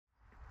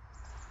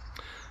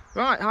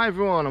Right, hi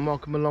everyone and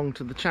welcome along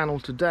to the channel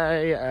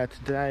today.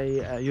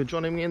 You're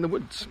joining me in the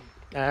woods.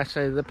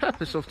 So the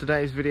purpose of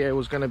today's video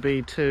was going to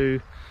be to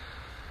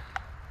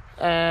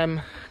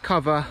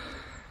cover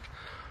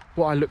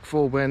what I look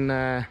for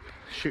when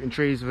shooting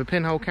trees with a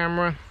pinhole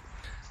camera,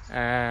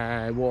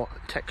 what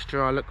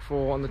texture I look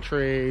for on the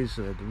trees,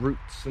 the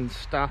roots and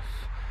stuff.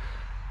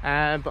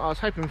 But I was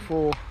hoping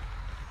for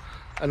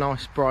a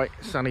nice bright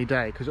sunny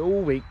day because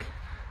all week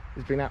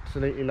has been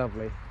absolutely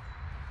lovely.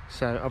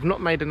 So I've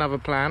not made another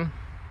plan,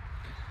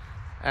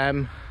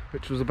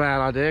 which was a bad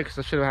idea because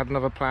I should have had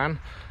another plan.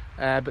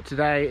 But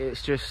today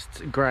it's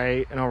just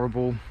grey and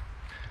horrible.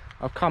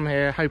 I've come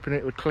here hoping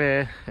it would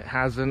clear. It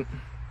hasn't.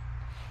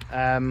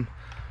 I've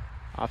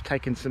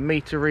taken some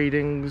meter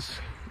readings.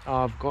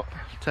 I've got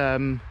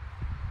Fomapan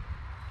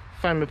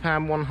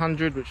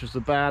 100, which was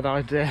a bad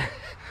idea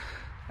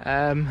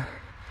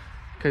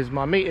because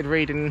my metered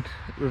reading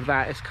with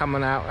that is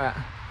coming out at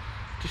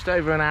just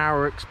over an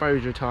hour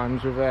exposure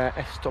times with a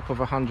f-stop of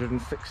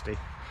 160.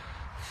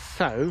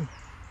 So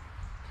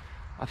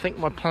I think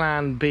my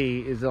plan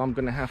B is that I'm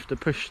going to have to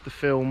push the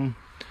film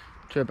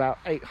to about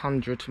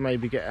 800 to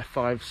maybe get a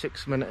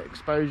 5-6 minute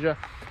exposure.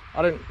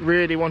 I don't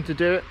really want to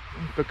do it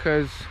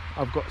because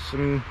I've got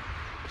some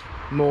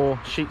more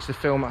sheets of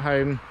film at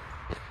home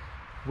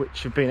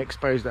which have been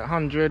exposed at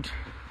 100,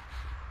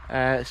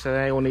 so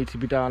they all need to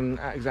be done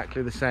at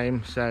exactly the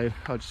same, so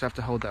I'll just have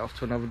to hold that off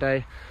to another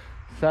day.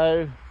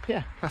 So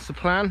yeah, that's the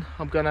plan.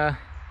 I'm gonna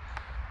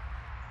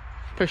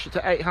push it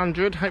to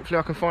 800. Hopefully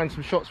I can find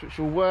some shots which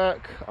will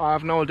work. I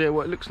have no idea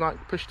what it looks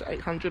like pushed to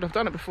 800. I've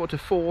done it before to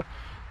 4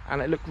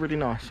 and it looked really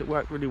nice. It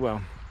worked really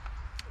well.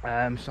 So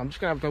I'm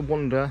just gonna have to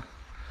wander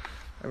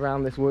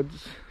around this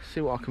woods, see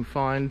what I can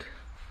find.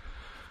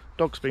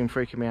 Dog's been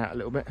freaking me out a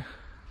little bit,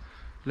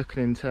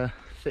 looking into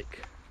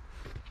thick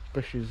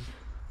bushes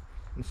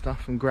and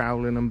stuff and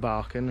growling and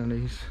barking,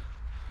 and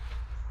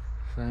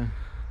so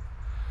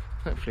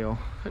hopefully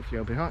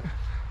I'll be right.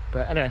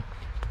 But anyway,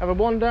 have a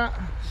wander,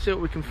 see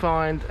what we can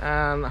find,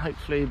 and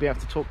hopefully be able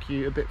to talk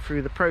you a bit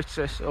through the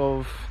process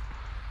of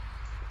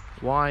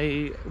what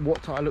I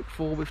look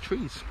for with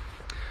trees,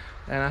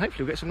 and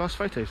hopefully we'll get some nice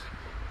photos.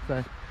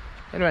 So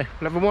anyway,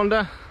 we'll have a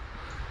wander,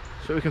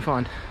 see what we can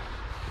find.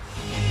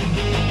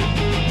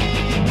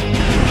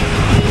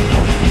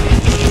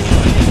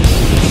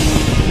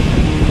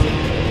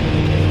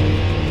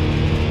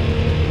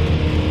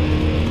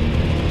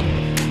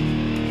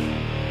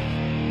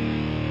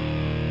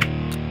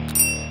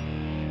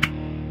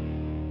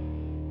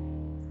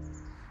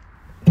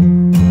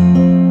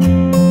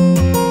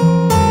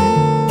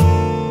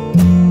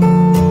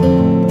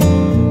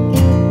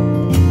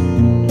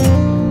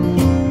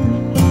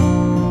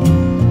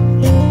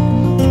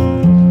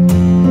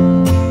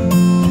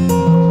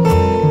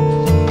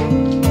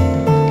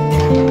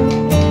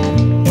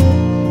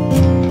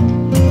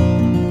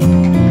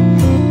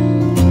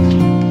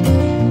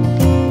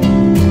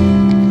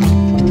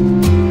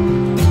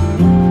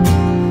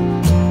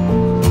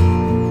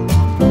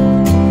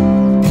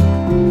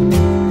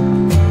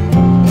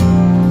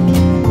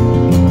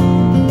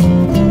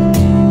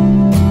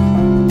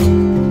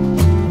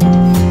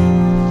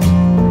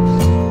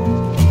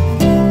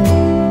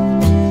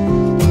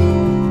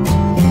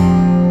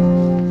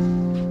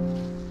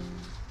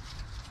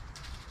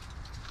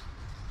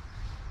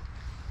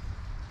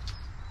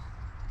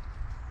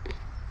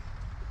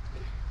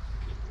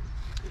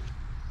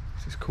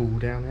 It's cool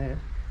down there.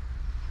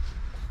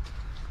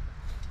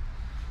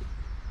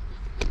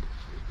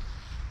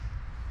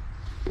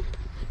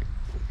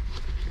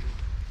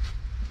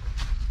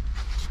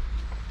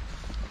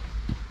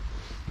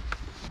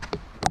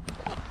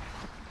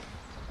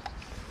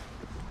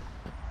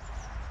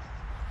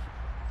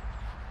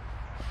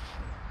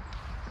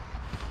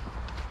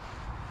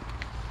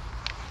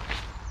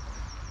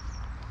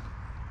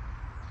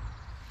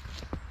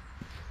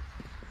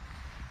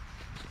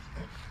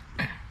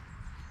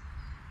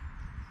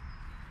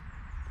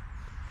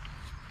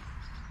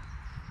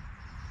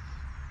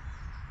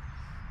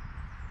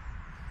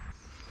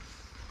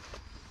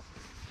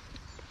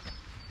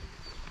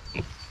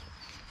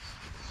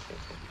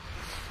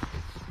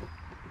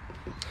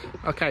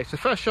 Okay, so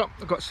first shot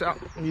I've got set up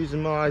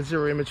using my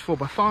zero image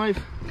 4x5.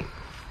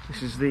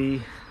 This is the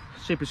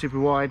super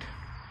wide.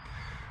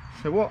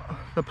 So what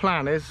the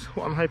plan is,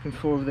 what I'm hoping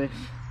for with this,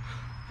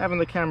 having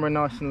the camera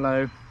nice and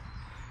low,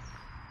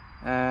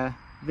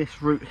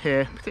 this root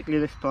here,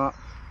 particularly this part,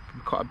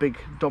 quite a big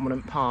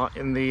dominant part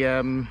in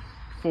the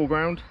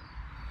foreground,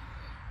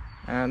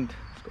 and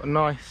it's got a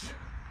nice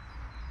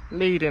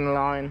leading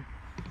line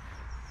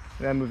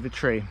then with the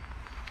tree.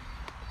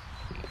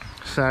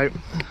 So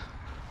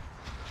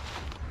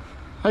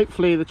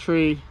hopefully the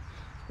tree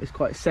is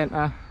quite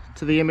centre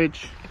to the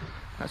image.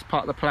 That's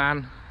part of the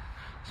plan.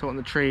 So I want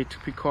the tree to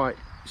be quite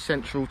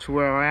central to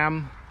where I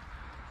am.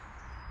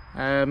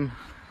 And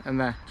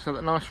there, so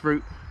that nice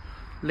root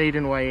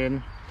leading way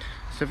in.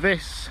 So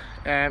this,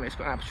 it's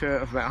got an aperture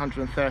of about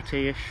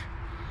 130-ish.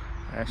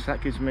 So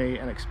that gives me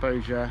an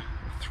exposure of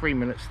 3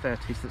 minutes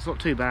 30, so it's not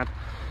too bad.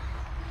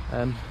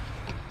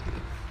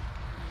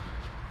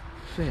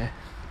 here.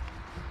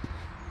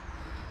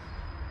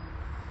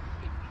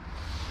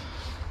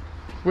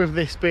 With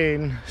this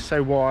being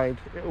so wide,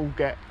 it will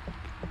get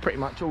pretty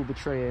much all the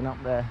tree in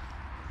up there.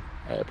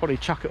 It'll probably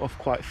chuck it off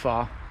quite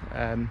far.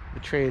 The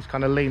tree is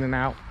kind of leaning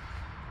out,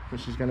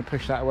 which is going to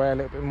push that away a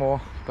little bit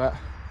more, but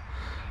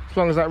as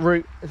long as that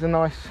root is a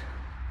nice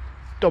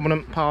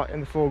dominant part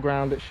in the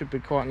foreground, it should be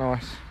quite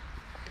nice.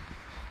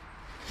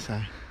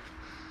 So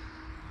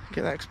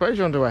get that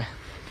exposure underway.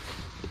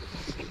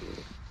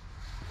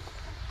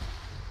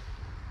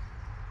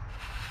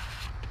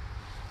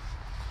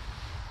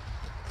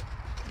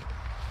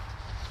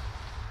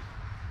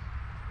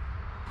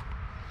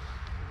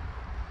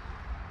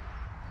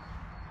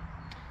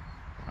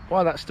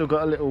 While that's still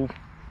got a little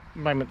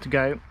moment to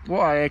go,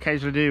 what I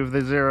occasionally do with the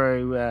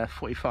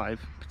 0.45,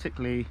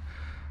 particularly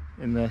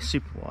in the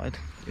super wide,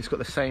 it's got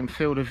the same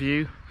field of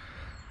view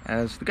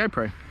as the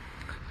GoPro.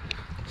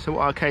 So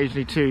what I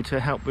occasionally do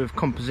to help with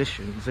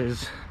compositions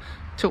is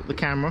tilt the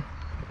camera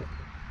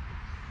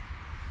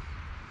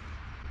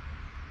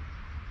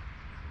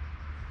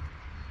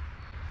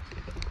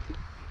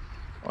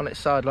on its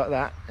side like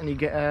that, and you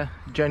get a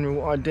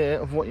general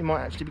idea of what you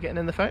might actually be getting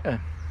in the photo.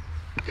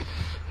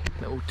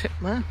 Little tip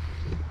there.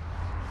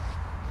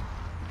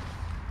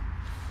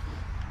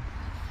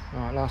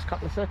 Alright, last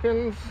couple of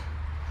seconds.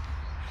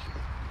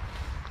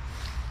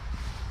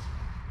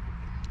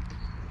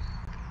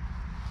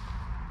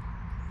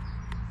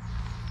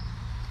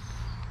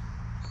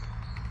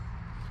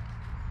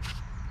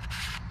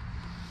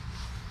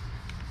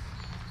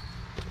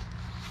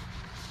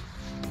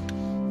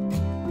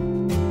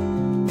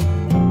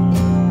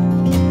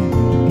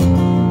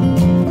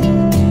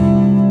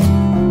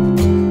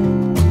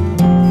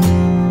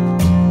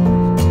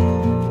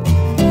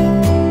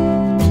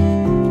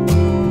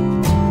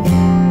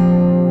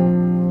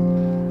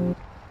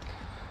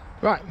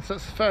 Right, so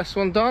that's the first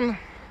one done.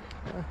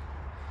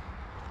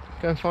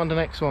 Go and find the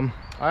next one.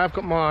 I have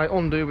got my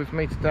Ondu with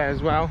me today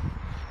as well,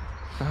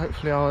 so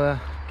hopefully I'll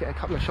get a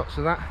couple of shots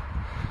of that.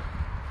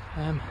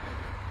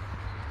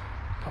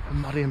 Proper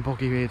muddy and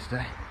boggy here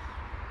today.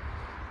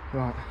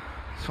 Right,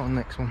 let's find the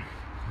next one.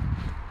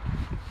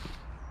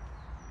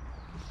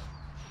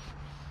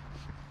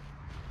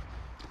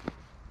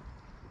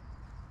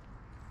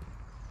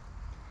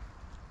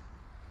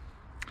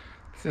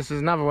 So this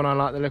is another one I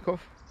like the look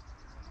of.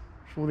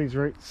 All these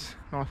roots,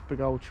 nice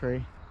big old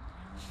tree.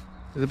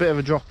 There's a bit of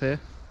a drop here,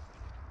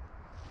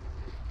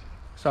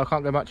 so I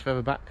can't go much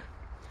further back.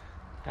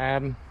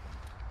 But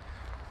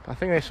I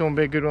think this one will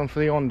be a good one for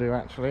the Ondu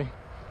actually.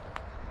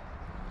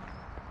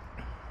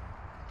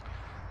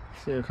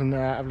 See if we can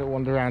have a little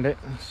wander around it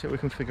and see what we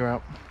can figure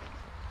out.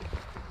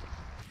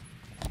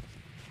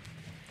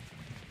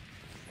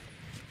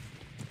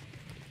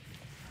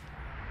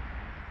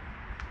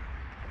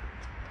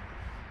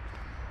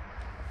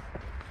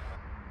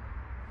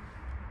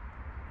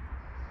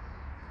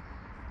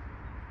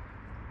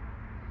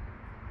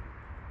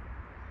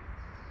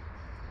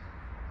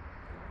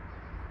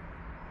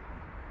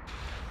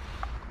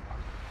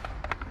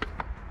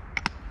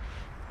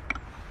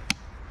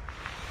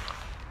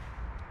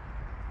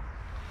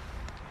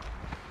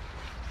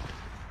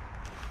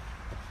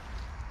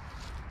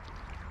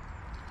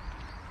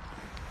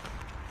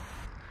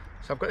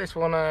 So I've got this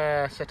one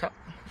set up,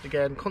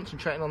 again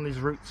concentrating on these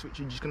roots which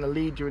are just going to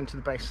lead you into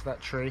the base of that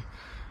tree.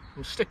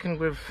 I'm sticking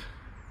with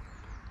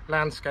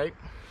landscape,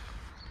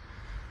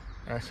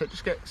 so it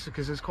just gets,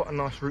 because there's quite a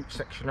nice root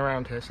section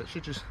around here, so it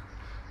should just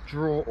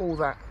draw all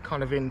that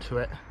kind of into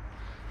it,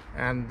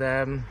 and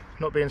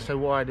not being so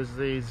wide as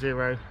the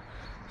 0,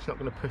 it's not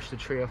going to push the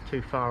tree off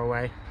too far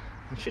away.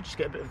 You should just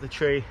get a bit of the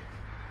tree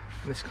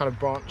and this kind of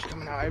branch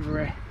coming out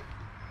over here.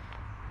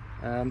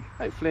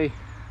 Hopefully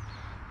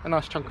a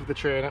nice chunk of the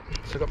tree in it.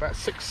 So I've got about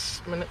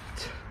 6 minute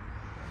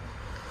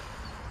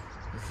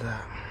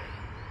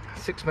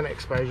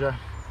exposure.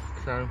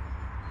 So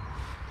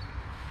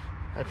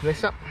open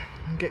this up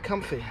and get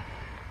comfy.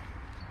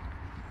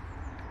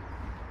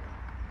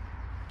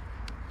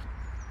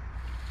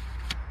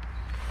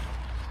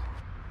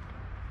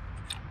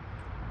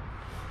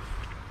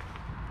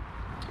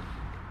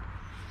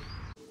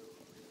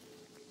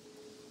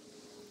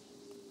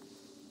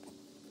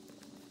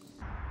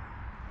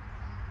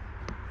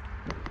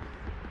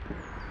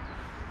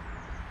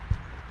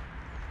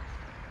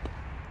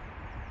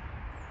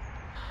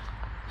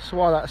 So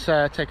while that's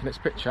taking its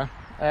picture,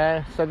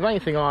 so the main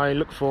thing I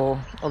look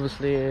for,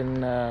 obviously,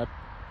 in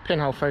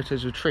pinhole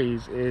photos of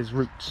trees is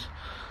roots.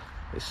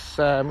 It's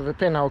with a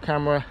pinhole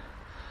camera,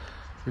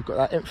 we've got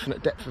that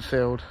infinite depth of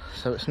field,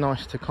 so it's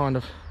nice to kind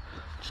of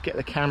just get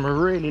the camera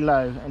really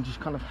low and just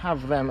kind of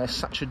have them as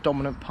such a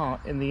dominant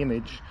part in the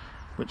image,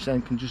 which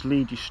then can just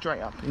lead you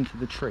straight up into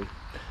the tree.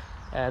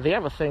 The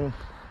other thing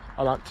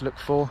I like to look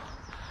for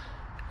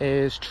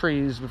is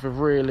trees with a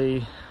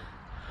really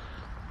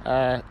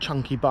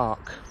chunky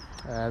bark.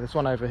 There's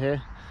one over here,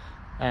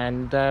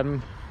 and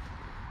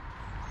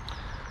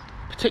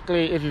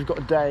particularly if you've got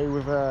a day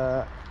with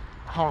a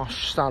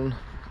harsh sun,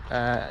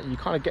 you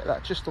kind of get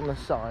that just on the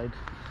side,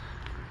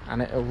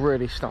 and it'll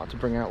really start to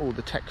bring out all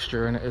the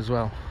texture in it as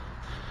well.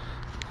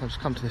 I'll just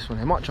come to this one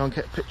here. Might try and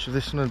get a picture of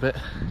this one in a bit,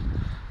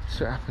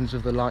 see what happens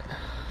with the light.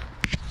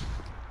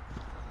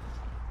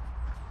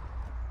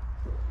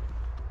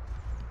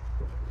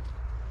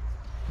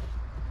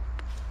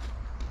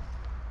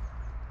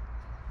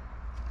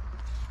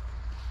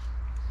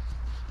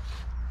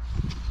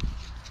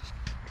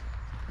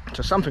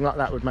 So something like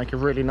that would make a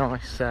really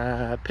nice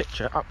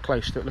picture up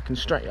close to it, looking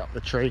straight up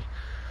the tree.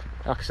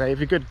 Like I say, if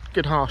you've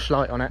good harsh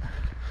light on it,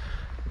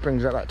 it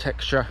brings out that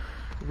texture.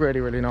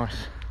 Really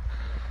nice.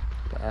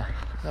 But I'll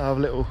have a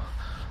little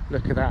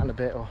look at that in a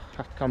bit, or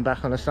have to come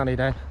back on a sunny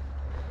day.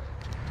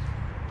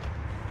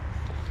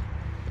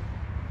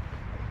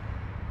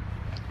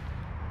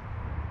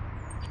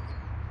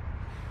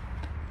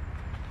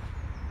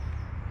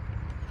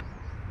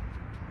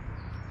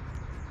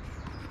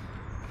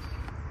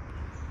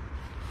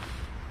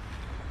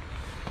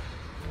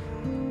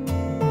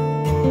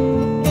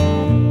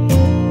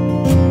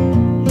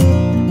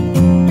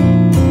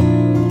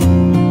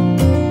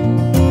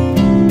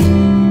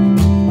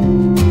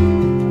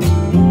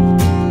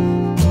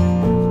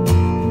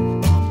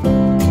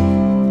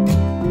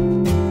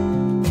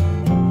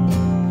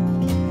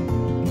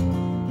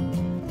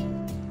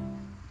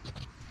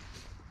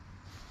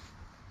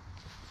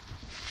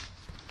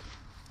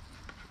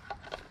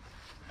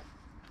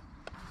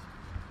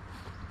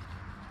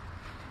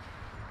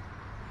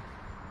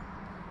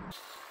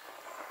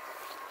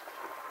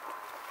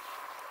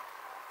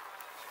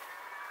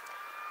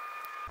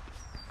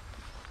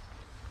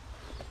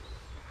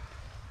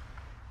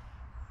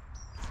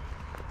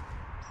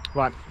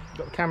 Right,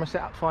 got the camera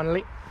set up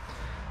finally.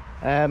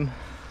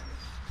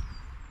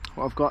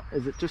 What I've got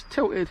is it just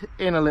tilted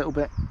in a little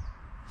bit,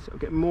 so it'll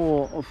get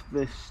more of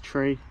this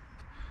tree,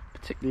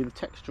 particularly the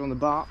texture on the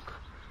bark.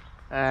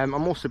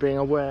 I'm also being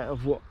aware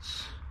of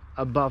what's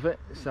above it,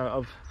 so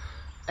I've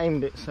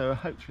aimed it so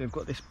hopefully I've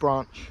got this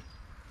branch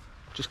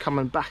just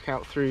coming back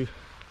out through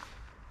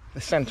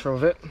the centre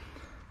of it.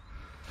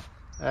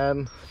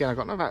 Again, I've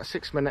got about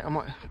 6 minutes. I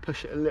might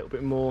push it a little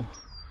bit more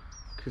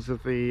because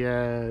of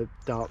the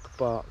dark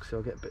bark, so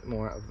I'll get a bit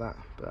more out of that.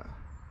 But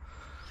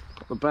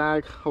got the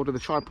bag holding the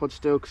tripod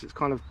still because it's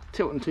kind of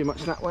tilting too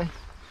much that way.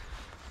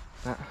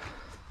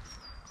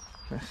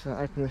 Let's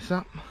open this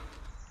up,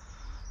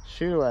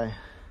 shoot away.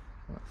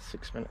 That's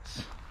 6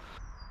 minutes.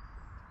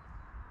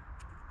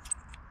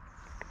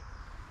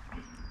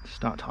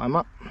 Start time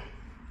up.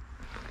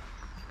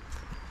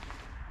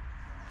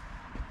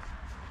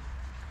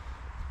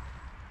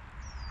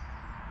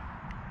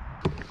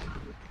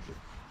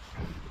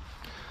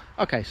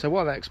 Okay, so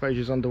while that exposure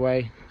is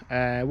underway,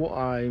 what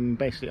I'm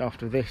basically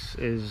after this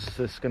is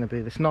there's going to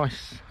be this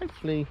nice,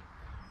 hopefully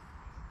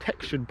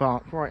textured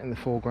bark right in the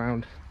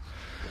foreground.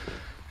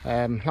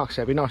 Like I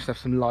said, it'd be nice to have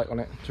some light on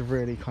it to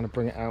really kind of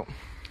bring it out.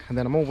 And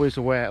then I'm always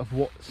aware of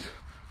what's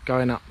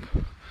going up.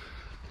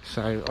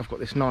 So I've got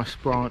this nice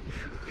branch.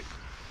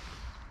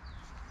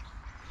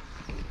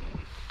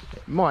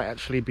 It might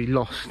actually be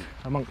lost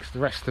amongst the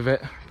rest of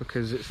it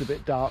because it's a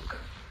bit dark.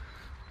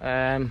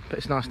 But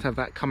it's nice to have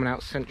that coming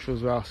out central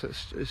as well, so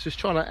it's just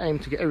trying to aim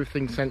to get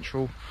everything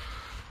central,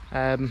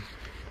 and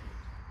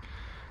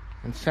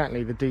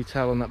certainly the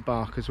detail on that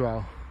bark as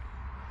well.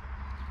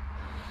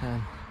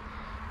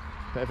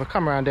 But if I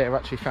come around here, I've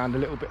actually found a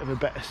little bit of a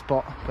better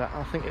spot, but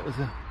I think it was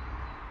a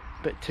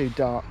bit too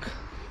dark.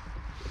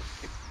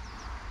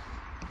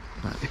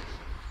 But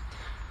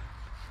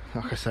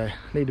like I say,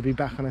 need to be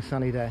back on a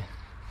sunny day.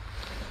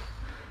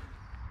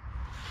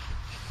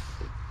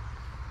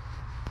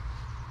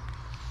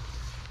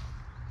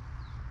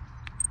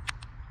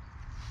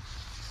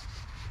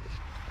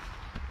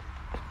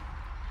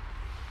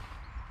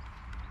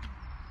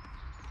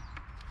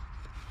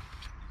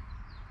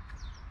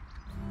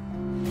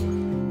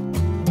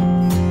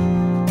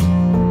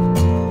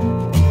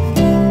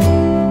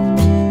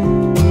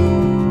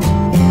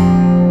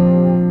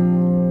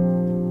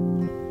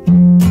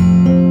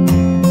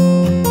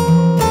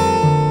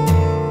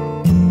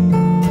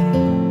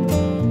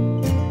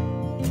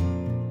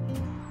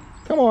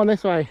 On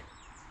this way.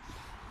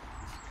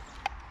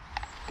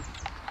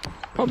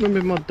 Problem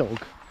with my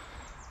dog.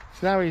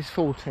 So now he's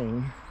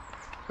 14.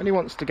 When he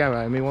wants to go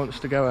home, he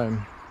wants to go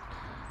home.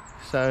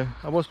 So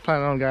I was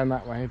planning on going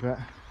that way, but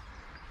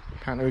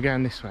apparently we're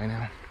going this way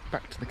now,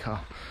 back to the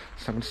car.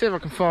 So I'm going to see if I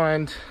can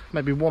find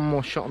maybe one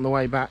more shot on the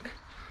way back.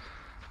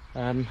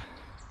 Let me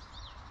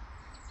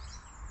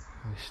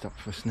stop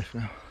for a sniff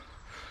now.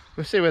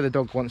 We'll see where the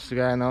dog wants to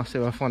go, and I'll see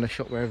if I find a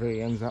shot wherever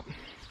he ends up.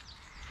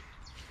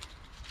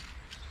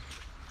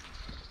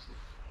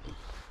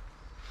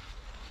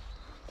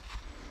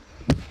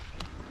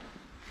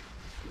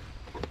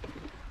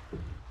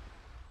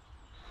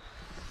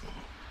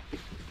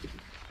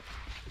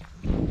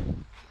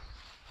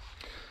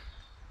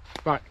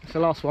 Right, so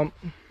last one.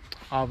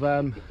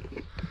 I've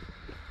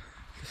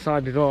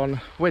decided on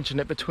wedging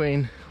it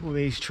between all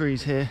these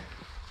trees here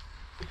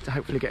to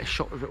hopefully get a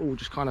shot of it all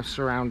just kind of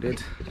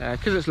surrounded.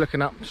 Because it's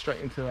looking up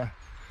straight into the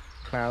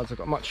clouds, I've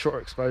got much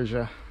shorter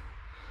exposure.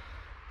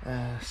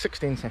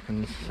 16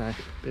 seconds, so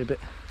be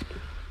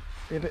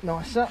a bit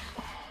nicer.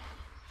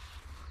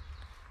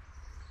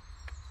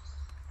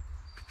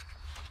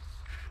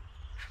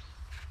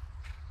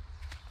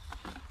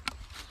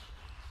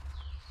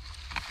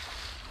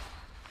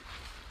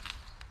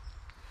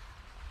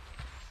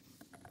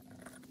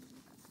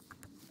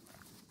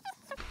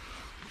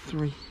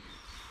 Three,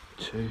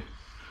 two,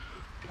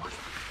 one.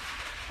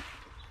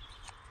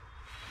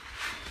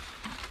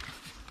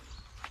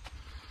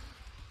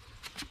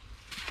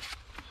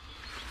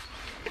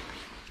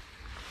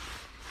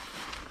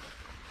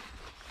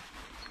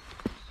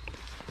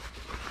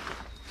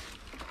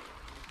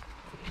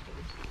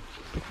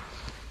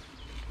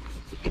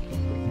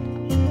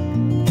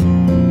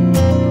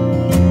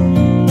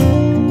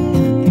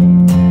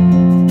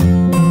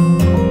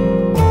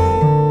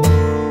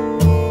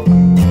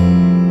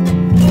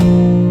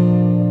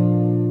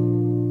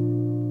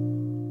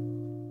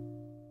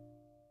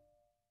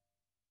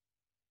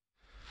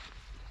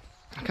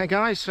 Okay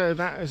guys, so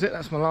that is it,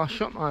 that's my last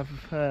shot.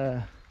 I've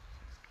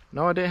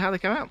no idea how they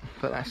come out,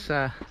 but that's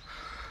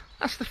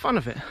the fun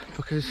of it,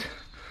 because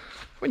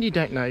when you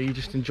don't know, you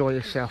just enjoy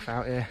yourself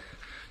out here.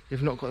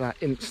 You've not got that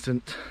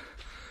instant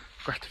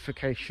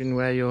gratification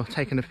where you're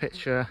taking a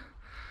picture.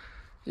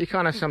 You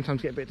kind of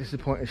sometimes get a bit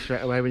disappointed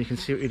straight away when you can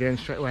see what you're doing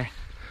straight away.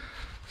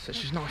 So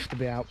it's just nice to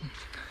be out.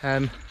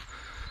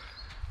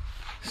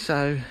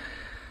 So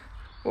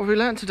what have we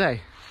learnt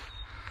today?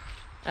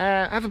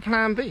 Have a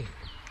plan B.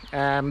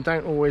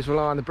 Don't always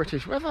rely on the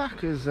British weather,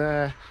 because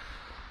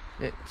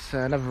it's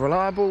never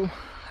reliable,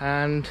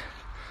 and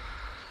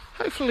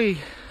hopefully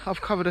I've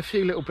covered a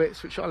few little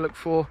bits which I look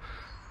for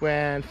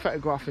when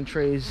photographing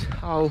trees.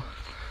 I'll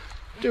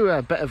do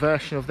a better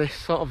version of this,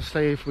 so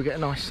obviously if we get a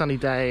nice sunny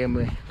day and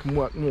we can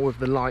work more with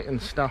the light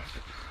and stuff.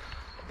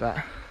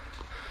 But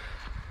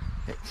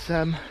it's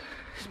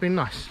been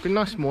nice. It's been a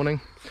nice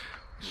morning,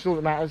 which is all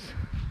that matters.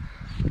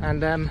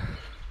 And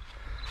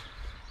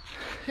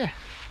yeah,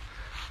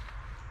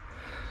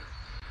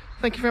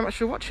 thank you very much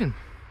for watching.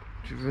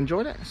 If you've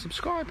enjoyed it,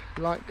 subscribe,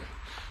 like,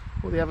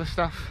 all the other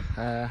stuff.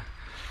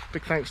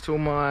 Big thanks to all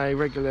my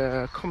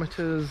regular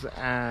commenters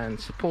and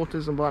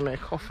supporters and buying me a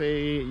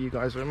coffee. You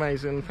guys are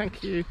amazing,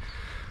 thank you.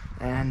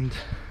 And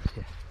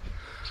yeah,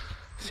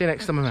 see you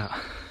next time I'm out.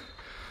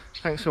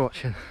 Thanks for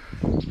watching.